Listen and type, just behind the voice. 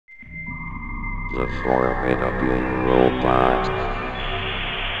The formidable robot.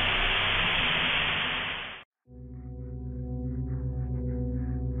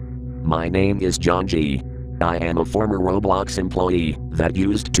 My name is John G. I am a former Roblox employee that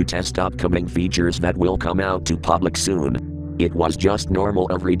used to test upcoming features that will come out to public soon. It was just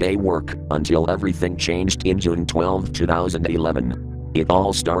normal everyday work until everything changed in June 12, 2011. It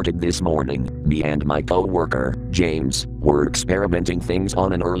all started this morning. Me and my co-worker, James, were experimenting things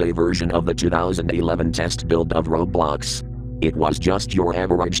on an early version of the 2011 test build of Roblox. It was just your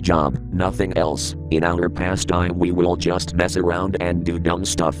average job, nothing else. In our pastime we will just mess around and do dumb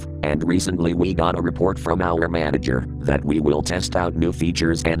stuff, and recently we got a report from our manager that we will test out new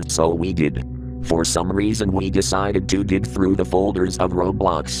features, and so we did. For some reason we decided to dig through the folders of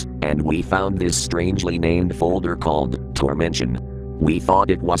Roblox, and we found this strangely named folder called Tormention. We thought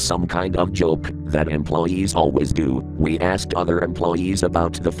it was some kind of joke that employees always do. We asked other employees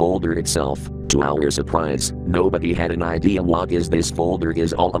about the folder itself. To our surprise, nobody had an idea what this folder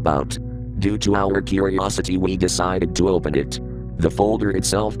is all about. Due to our curiosity, we decided to open it. The folder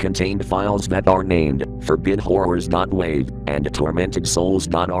itself contained files that are named forbidhorrors.wave and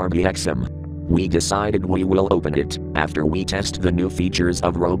tormentedsouls.rbxm. We decided we will open it after we test the new features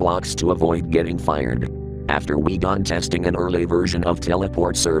of Roblox to avoid getting fired. After we done testing an early version of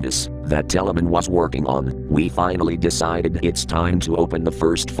teleport service that Telemann was working on, we finally decided it's time to open the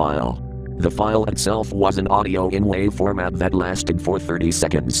first file. The file itself was an audio in WAV format that lasted for 30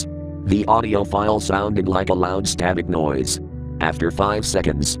 seconds. The audio file sounded like a loud static noise. After 5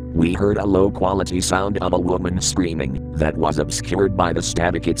 seconds, we heard a low-quality sound of a woman screaming that was obscured by the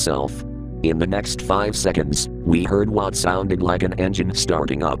static itself. In the next 5 seconds, we heard what sounded like an engine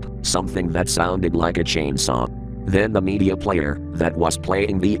starting up, something that sounded like a chainsaw. Then the media player that was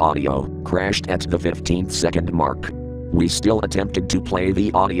playing the audio crashed at the 15th second mark. We still attempted to play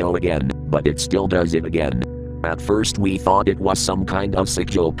the audio again, but it still does it again. At first we thought it was some kind of sick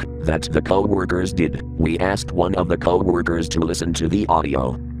joke that the co-workers did. We asked one of the co-workers to listen to the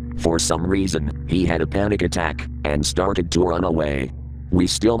audio. For some reason, he had a panic attack and started to run away. We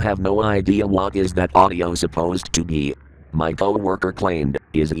still have no idea what is that audio supposed to be. My co-worker claimed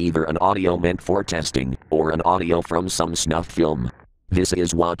is either an audio meant for testing or an audio from some snuff film. This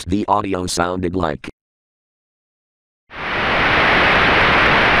is what the audio sounded like.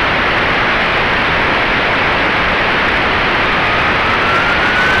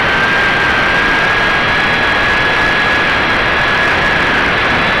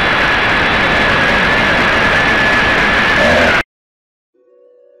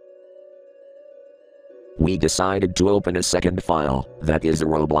 We decided to open a second file, that is a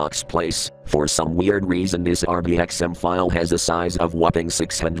Roblox place. For some weird reason this RBXM file has a size of whopping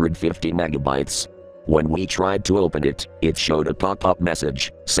 650 megabytes. When we tried to open it, it showed a pop-up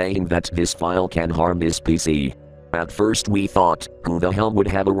message saying that this file can harm this PC. At first we thought, who the hell would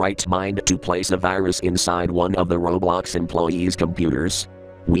have a right mind to place a virus inside one of the Roblox employees' computers?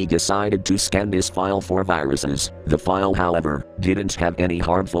 We decided to scan this file for viruses. The file, however, didn't have any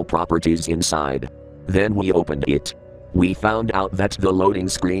harmful properties inside. Then we opened it. We found out that the loading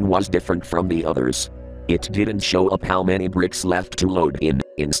screen was different from the others. It didn't show up how many bricks left to load in,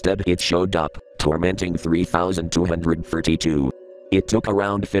 instead it showed up, tormenting 3232. It took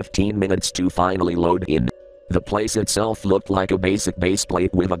around 15 minutes to finally load in. The place itself looked like a basic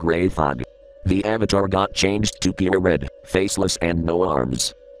baseplate with a gray fog. The avatar got changed to pure red, faceless and no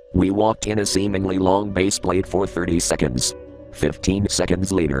arms. We walked in a seemingly long baseplate for 30 seconds. 15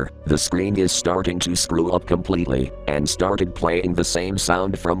 seconds later, the screen is starting to screw up completely, and started playing the same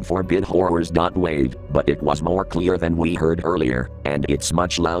sound from forbidhorrors.wave, but it was more clear than we heard earlier, and it's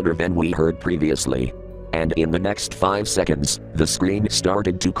much louder than we heard previously. And in the next 5 seconds, the screen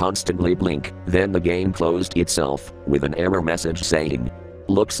started to constantly blink, then the game closed itself, with an error message saying,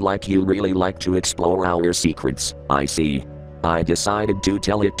 "Looks like you really like to explore our secrets, I see." I decided to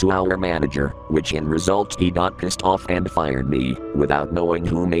tell it to our manager, which in result he got pissed off and fired me, without knowing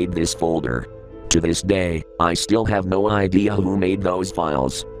who made this folder. To this day, I still have no idea who made those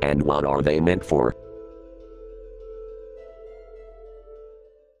files, and what are they meant for.